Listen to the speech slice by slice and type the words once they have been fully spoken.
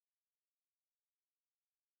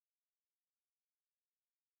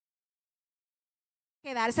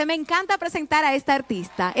Quedarse. Me encanta presentar a esta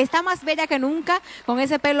artista. Está más bella que nunca, con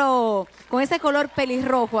ese pelo, con ese color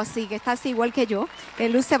pelirrojo así, que está así igual que yo.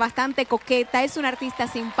 Luce bastante coqueta, es una artista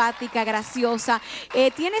simpática, graciosa.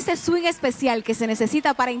 Tiene ese swing especial que se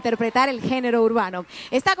necesita para interpretar el género urbano.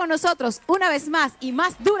 Está con nosotros una vez más y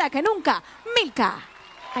más dura que nunca, Milka.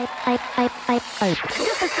 Yo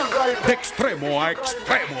soy su golpe. De extremo a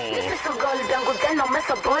extremo. Yo soy su golpe, aunque usted no me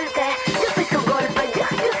soporte. Yo soy su golpe, yo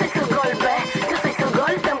soy su golpe. Yo soy su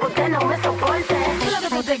golpe, aunque usted no me soporte. Lo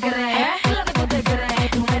que tú te crees, lo que tú te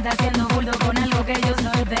crees. Tú me estás haciendo bulto con algo que yo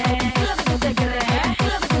solté. Lo que tú te crees,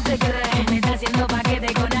 lo que tú te crees. Me estás haciendo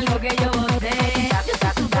paquete con algo que yo boté. Yo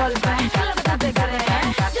soy su golpe, lo que tú te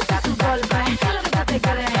crees. Yo soy su golpe, lo que tú te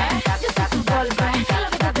crees. Yo soy su golpe, lo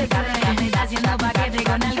que tú te crees. Me estás haciendo paquete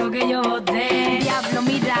con algo que yo boté. Diablo,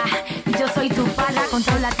 mira, yo soy tu pana.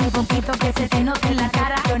 Contrólate un poquito que se te note en la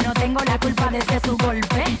cara. Yo no tengo la culpa de ser su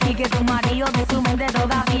golpe y que tu marido de su mente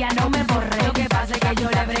todavía no me borre. Lo que pasa es que yo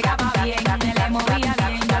le bregaba bien, me le movía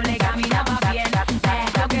bien, yo le caminaba bien.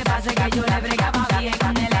 Lo que pasa es que yo le bregaba bien,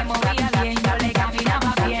 me le movía bien, yo le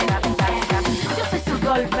caminaba bien. Yo soy su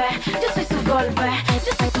golpe, yo soy su golpe,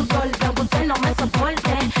 yo soy su golpe, aunque usted no me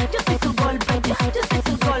soporte. Yo soy su golpe, yo soy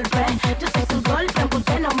su golpe, yo soy su golpe, aunque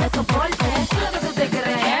usted no me soporte. Lo que tú te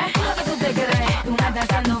crees, lo que tú te crees. Tú me estás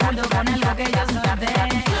haciendo bulto con algo que yo solté.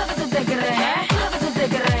 Lo que tú te crees, lo que tú te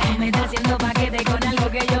crees. Me estás haciendo paquete con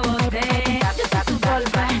algo que yo boté. Yo soy su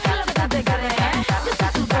golpe, lo que tú te crees. Yo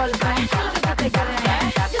soy su golpe, lo que tú te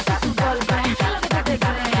crees. Yo soy su golpe, lo que tú te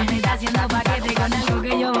crees. Me estás haciendo paquete con algo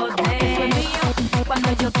que yo boté. Eso es mío,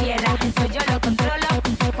 cuando yo quiera, eso yo lo controlo.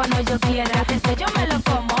 Cuando yo quiera, eso yo me lo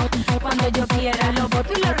como. Cuando yo quiera, lo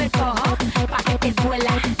boto y lo recojo. Pa' que te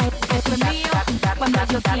duela, eso es mío. Cuando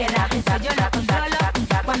yo quiera, eso yo lo controlo.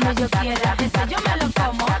 Cuando yo quiera, eso yo me lo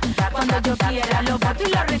como. Cuando yo quiera, lo boto y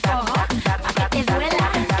lo recojo. Pa' que te duela.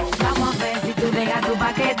 Vamos a ver si tú dejas tu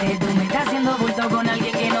paquete. Tú me estás haciendo bulto con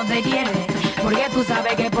alguien que no te quiere. Porque tú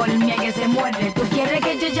sabes que por mí hay que se muerde. Tú quieres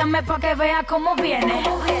que yo llame pa' que veas cómo viene.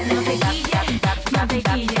 No te quilles, no te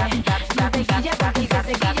quilles. No te quilles porque el que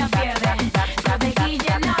se quilla pierde. No te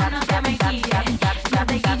quilles, no te me quilles. No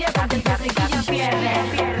te quilles porque el que se quilla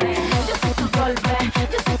pierde. Yo soy su golpe,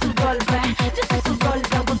 yo soy su golpe. Yo soy su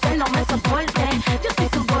golpe, aunque usted no me soporte. Yo soy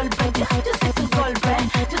su golpe, yo soy su golpe.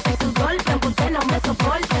 Yo soy su golpe, aunque usted no me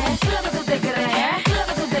soporte. Lo que tú te crees, lo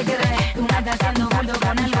que tú te crees. Tú me estás haciendo bulto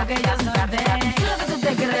con algo que yo solté. Lo que tú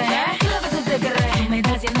te crees, lo que tú te crees. Me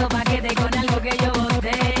estás haciendo paquete con algo que yo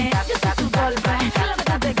boté. Yo soy su golpe, lo que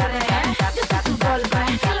tú te crees. Yo soy su golpe,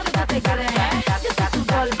 lo que tú te crees. Yo soy su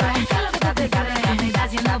golpe, lo que tú te crees. Me estás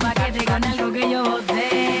haciendo paquete con algo que yo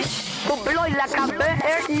boté. Puplo y la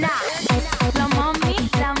caverna. La mami,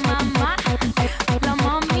 la mamá. La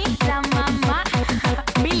mami, la mamá.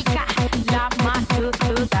 Milka, la más dura.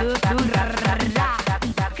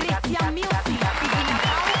 Cristian Music.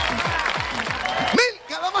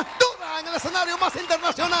 Milka La Mas Dura en el escenario más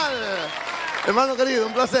internacional. Hermano querido,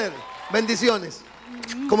 un placer. Bendiciones.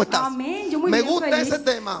 ¿Cómo estás? Amén. Yo muy me bien, gusta feliz. ese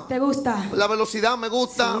tema. ¿Te gusta? La velocidad me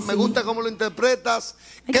gusta, Sí, me sí. gusta cómo lo interpretas.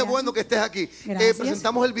 Qué Gracias. bueno que estés aquí. Gracias.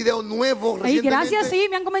 Presentamos el video nuevo Ay, recientemente. gracias, sí,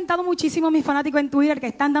 me han comentado muchísimo mis fanáticos en Twitter que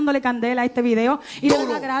están dándole candela a este video. Y de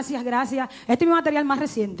Duro. verdad, gracias. Este es mi material más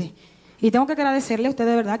reciente. Y tengo que agradecerle a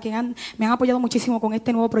ustedes, de verdad, que me han apoyado muchísimo con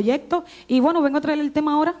este nuevo proyecto. Y bueno, vengo a traer el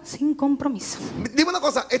tema ahora sin compromiso. Dime una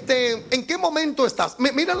cosa, ¿en qué momento estás?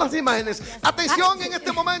 Miren las imágenes. Atención, en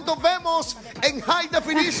este momento vemos en High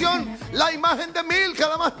Definition la imagen de Milka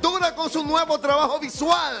La Mas Dura con su nuevo trabajo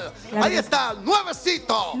visual. Claro. Ahí está,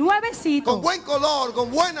 nuevecito. Nuevecito. Con buen color,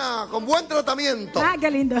 con buen tratamiento. Ah,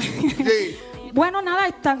 qué lindo. Sí. Bueno, nada,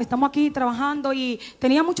 estamos aquí trabajando y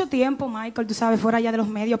tenía mucho tiempo, Michael, tú sabes, fuera ya de los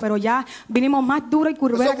medios, pero ya vinimos más duro y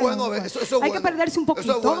curvera. Eso es bueno, que nunca. eso es Hay bueno. que perderse un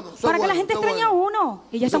poquito Eso es bueno, eso para es que la bueno, gente eso es extrañe a bueno. uno.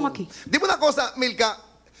 Y ya estamos aquí. Dime una cosa, Milka.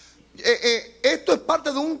 ¿Esto es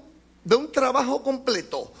parte de un trabajo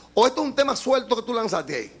completo? ¿O esto es un tema suelto que tú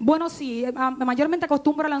lanzaste ahí? Bueno, sí, mayormente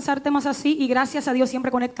acostumbro a lanzar temas así y gracias a Dios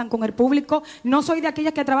siempre conectan con el público. No soy de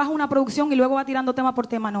aquellas que trabaja una producción y luego va tirando tema por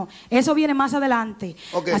tema, no. Eso viene más adelante.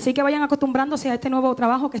 Okay. Así que vayan acostumbrándose a este nuevo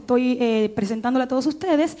trabajo que estoy presentándole a todos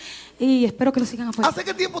ustedes y espero que lo sigan apoyando. ¿Hace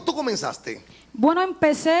qué tiempo tú comenzaste? Bueno,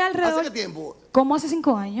 empecé alrededor... ¿Hace qué tiempo? ¿Cómo hace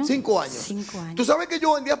 5 años? 5 años. 5 años. Tú sabes que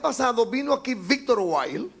yo el día pasado vino aquí Víctor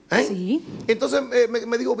Wild. Sí. Entonces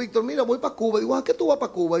me dijo Víctor, mira, voy para Cuba. Digo, ¿a qué tú vas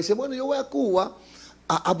para Cuba? Dice, bueno, yo voy a Cuba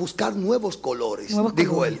a buscar nuevos colores,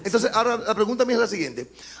 dijo colores. él. Entonces, ahora la pregunta mía es la siguiente.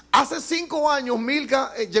 Hace 5 años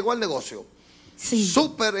Milka llegó al negocio. Sí.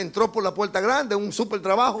 Súper, entró por la puerta grande, un súper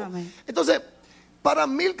trabajo. Amén. Entonces, para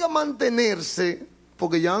Milka mantenerse,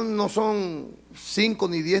 porque ya no son 5,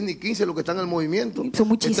 ni 10, ni 15 los que están en el movimiento. Son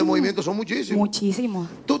muchísimos. Este movimiento son muchísimos. Muchísimos.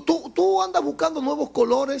 ¿Tú andas buscando nuevos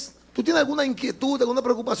colores? ¿Tú tienes alguna inquietud, alguna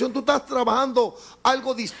preocupación? ¿Tú estás trabajando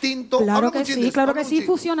algo distinto? Claro que sí, claro que sí,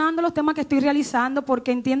 fusionando los temas que estoy realizando,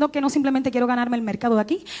 porque entiendo que no simplemente quiero ganarme el mercado de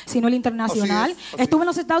aquí, sino el internacional. Así es. Estuve en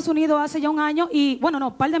los Estados Unidos hace ya un año y, bueno, no,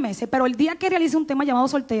 un par de meses, pero el día que realicé un tema llamado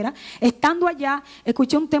Soltera, estando allá,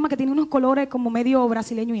 escuché un tema que tiene unos colores como medio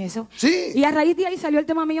brasileño y eso. Sí. Y a raíz de ahí salió el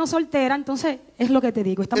tema mío Soltera, entonces es lo que te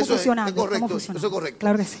digo, estamos fusionando. Es correcto, estamos fusionando. eso es correcto.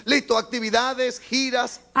 Claro que sí. Listo, actividades,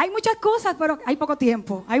 giras. Hay muchas cosas, pero hay poco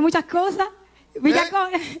tiempo. Hay muchas cosas.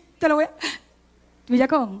 Villacón, te lo voy a...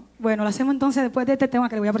 Villacón, bueno, lo hacemos entonces después de este tema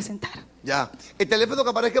que le voy a presentar. Ya. El teléfono que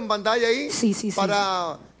aparezca en pantalla ahí. Sí, sí, sí.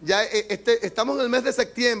 Para... Ya, estamos en el mes de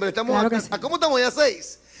septiembre. Estamos Claro que sí. ¿cómo estamos? Ya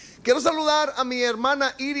 6. Quiero saludar a mi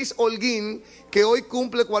hermana Iris Holguín, que hoy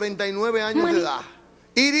cumple 49 años de edad.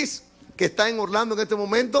 Iris, que está en Orlando en este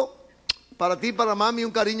momento. Para ti, para mami, un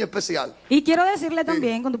cariño especial. Y quiero decirle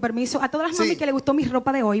también, con tu permiso, a todas las mami que le gustó mi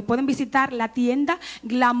ropa de hoy, pueden visitar la tienda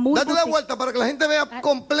Glamour Date la Boutique. vuelta para que la gente vea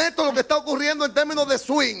completo lo que está ocurriendo en términos de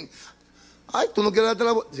swing. Ay, tú no quieres darte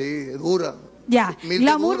la vuelta. Sí, es dura. Ya, Milka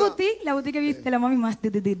Glamour dura. Boutique, la boutique que viste la mami más.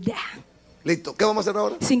 Listo, ¿qué vamos a hacer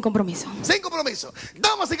ahora? Sin compromiso. Sin compromiso.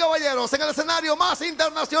 Damas y caballeros, en el escenario más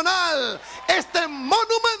internacional, este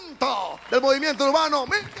monumento del movimiento urbano,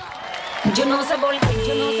 Milka. Yo no sé por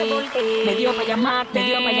qué, me dio pa' llamarte,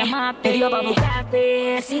 me dio pa'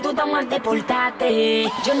 buscarte. Si tú estás mal, deportate.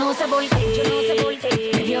 Yo no sé por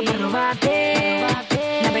qué, me dio pa' robarte.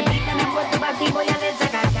 La bebida me ha puesto pa' ti, voy a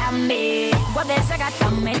desacatarme. Voy a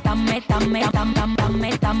desacatarme,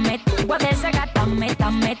 voy a desacatarme,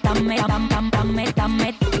 voy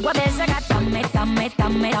a desacatarme.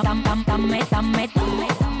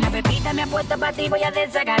 La bebida me ha puesto pa' ti, voy a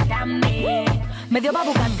desacatarme. Me dio pa'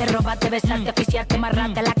 buscarte, robarte, besarte, asfixiarte,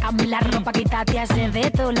 amarrarte la cama y la ropa, quitarte, hace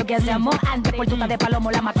de todo lo que hacíamos antes. Por tuta de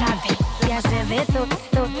palomo la mataste. Te hace de todo,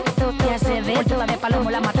 te hace de todo. Por tuta de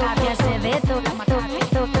palomo la mataste. Te hace de todo,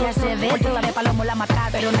 te hace de todo. Por tuta de palomo la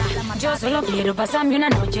mataste. Pero nada, yo solo quiero pasarme una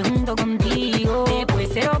noche junto contigo. Después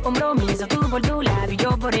cero compromiso, tú por tu lado y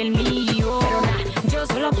yo por el mío. Pero nada, yo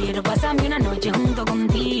solo quiero pasarme una noche junto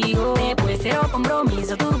contigo. Después cero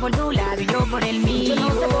compromiso, tú por tu lado y yo por el mío. Yo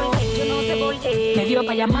no sé por qué. Me dio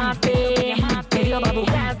pa' llamarte, me dio pa'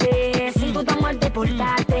 buscarte. Si tú estás mal,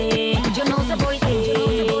 deportate. Yo no sé por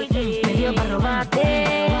qué, me dio pa'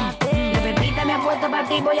 robarte. La bebida me ha puesto pa'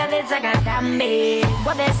 ti, voy a desacatarme.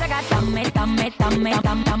 Voy a desacatarme, voy a desacatarme,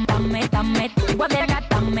 voy a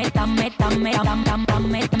desacatarme.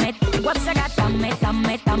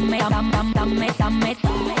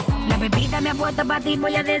 La bebida me ha puesto pa' ti,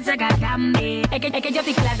 voy a desacatarme. Es que yo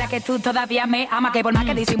estoy clara que tú todavía me amas, que por más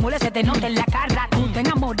que disimules se te note en la cara. Tú te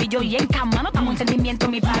enamoras y yo y en cama, no estamos en sentimiento,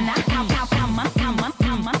 mi pana. Cama.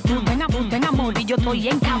 Tú te enamoras y yo estoy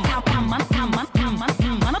en cama.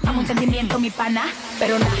 No estamos en sentimiento, mi pana.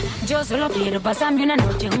 Pero nada, yo solo quiero pasarme una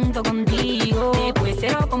noche junto contigo. Después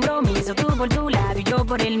cero compromiso, tú por tu lado y yo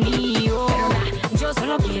por el mío. Pero nada, yo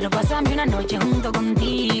solo quiero pasarme una noche junto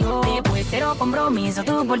contigo. Después cero compromiso,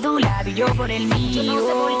 tú por tu lado y yo por el mío. Yo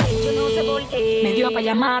no sé por qué, me dio pa'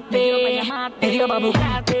 llamarte, me dio pa'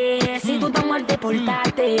 buscarte. Si tú estás mal,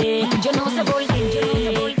 deportate. Yo no sé por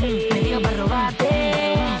qué, me dio pa'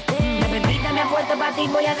 robarte. La bebida me ha puesto pa' ti,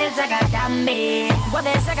 voy a desacatarme. Voy a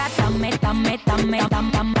desacatarme, voy a desacatarme,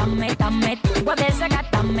 voy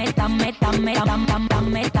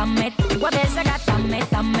a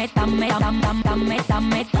desacatarme.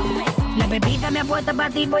 La bebida me ha puesto pa'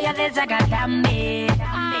 ti, voy a desacatarme.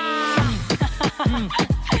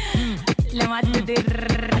 La más dura.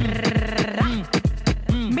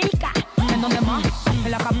 Milka, ¿en dónde más?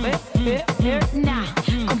 En la café,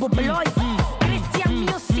 con Bubloy, Christian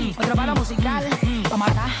Music. Otro palo musical, pa'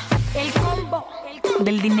 matar. El combo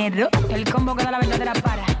del dinero, el combo que da la verdadera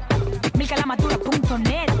para.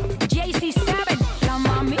 MilkaLaMasDura.net, JC7, la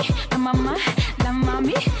mami, la mamá, la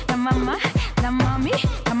mami, la mamá, la mami,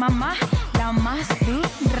 la mamá, la más